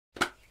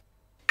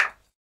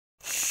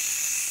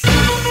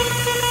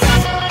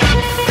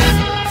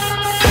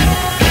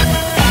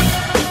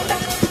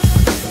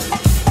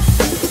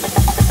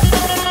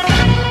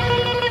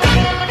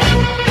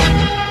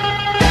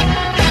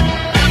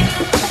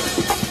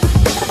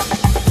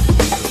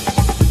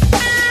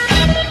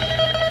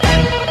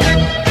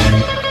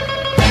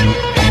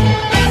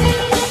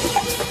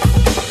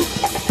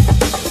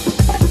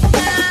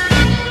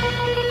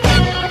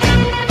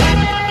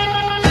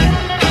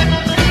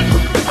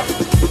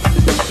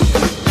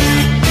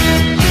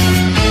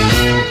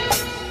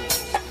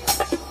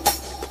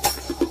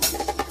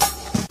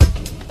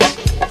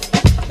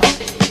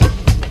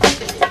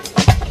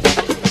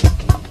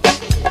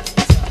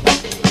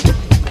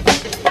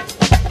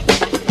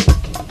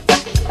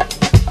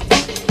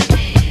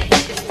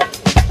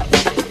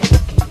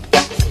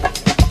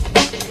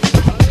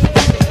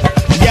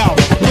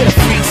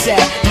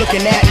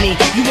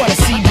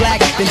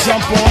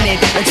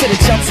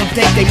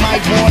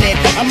might want it.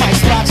 I might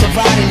spot your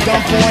ride and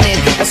dump on it.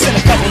 I send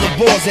a couple of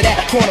boys to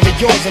that corner of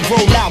yours and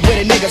roll out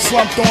with a nigga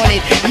slumped on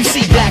it. You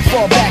see black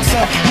fall back,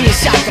 son. Me and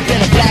Shock up in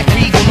a black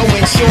Regal, no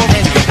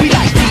insurance. We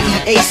like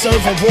DEA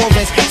serving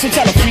warrants. So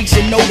tell the freaks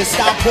you know to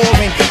stop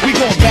pouring. We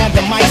gon' grab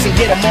the mics and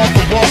get them off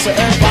the wall so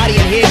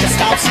everybody in here can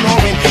stop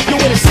snoring. You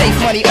with a safe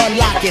money,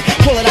 unlock it.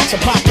 Pull it out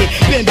your pocket.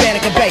 Been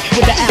Banneker Bay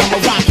with the Alma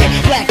rockin'.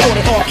 Black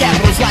order, all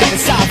capitals like the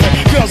sovereign.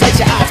 Girls, let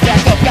your eyes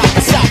back up out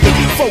the socket.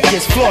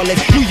 Focus,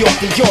 flawless, New York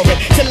to Europe.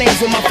 To lands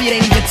where my feet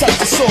ain't even touched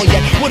the soil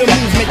yet. With a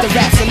movement, the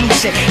rap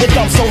solution. It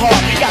thumps so hard,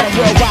 got them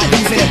worldwide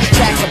using them.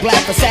 Tracks are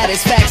black for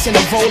satisfaction.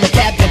 The role of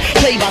captain,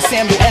 played by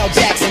Samuel L.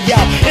 Jackson. Yo,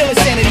 ill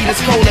insanity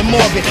that's cold and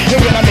morbid. And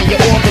when I'm in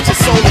your orbit, your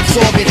soul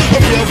absorbent. A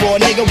real raw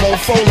nigga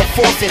won't fold or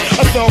forfeit.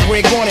 A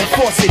thoroughbred gon'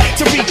 enforce it.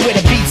 To reach where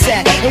the beats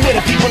at. And where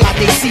the people out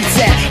they seats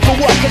at. For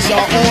what? Cause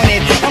y'all on it.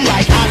 I'm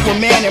like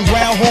Aquaman and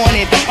Brown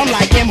Hornet. I'm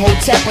like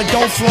Imhotep, but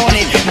don't flaunt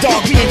it.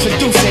 Dog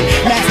reintroducing,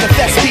 Master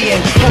Thespian.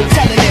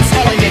 Hoteliness,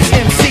 Hellenist,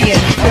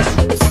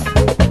 MCing.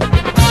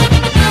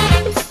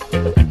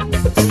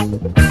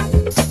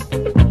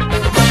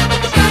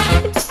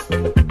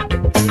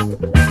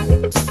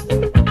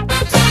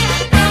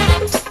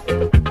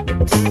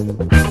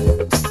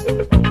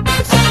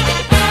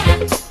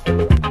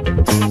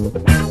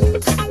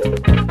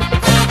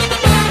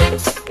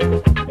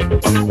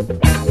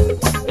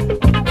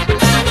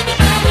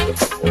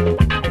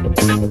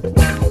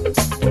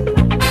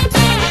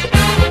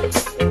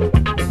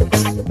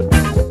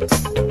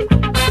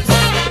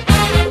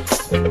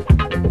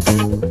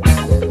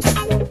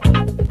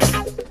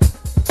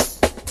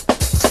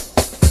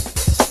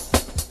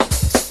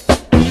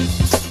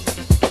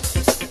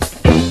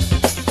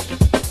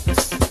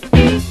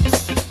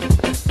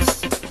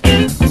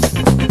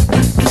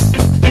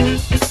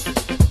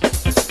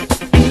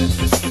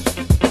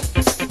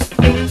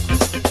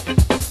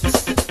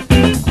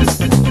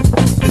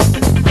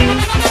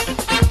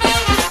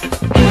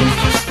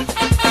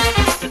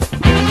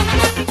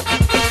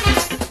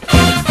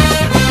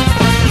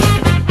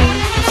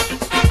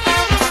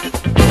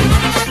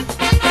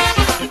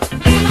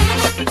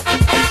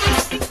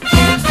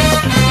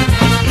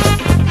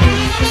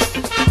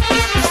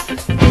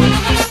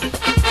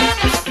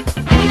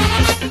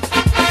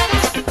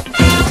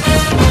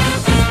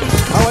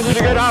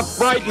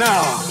 Right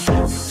now,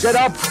 get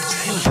up,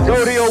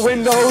 go to your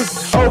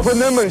windows, open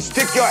them and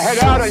stick your head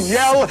out and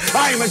yell,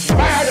 I'm as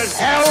mad as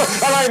hell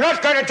and I'm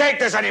not going to take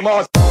this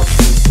anymore.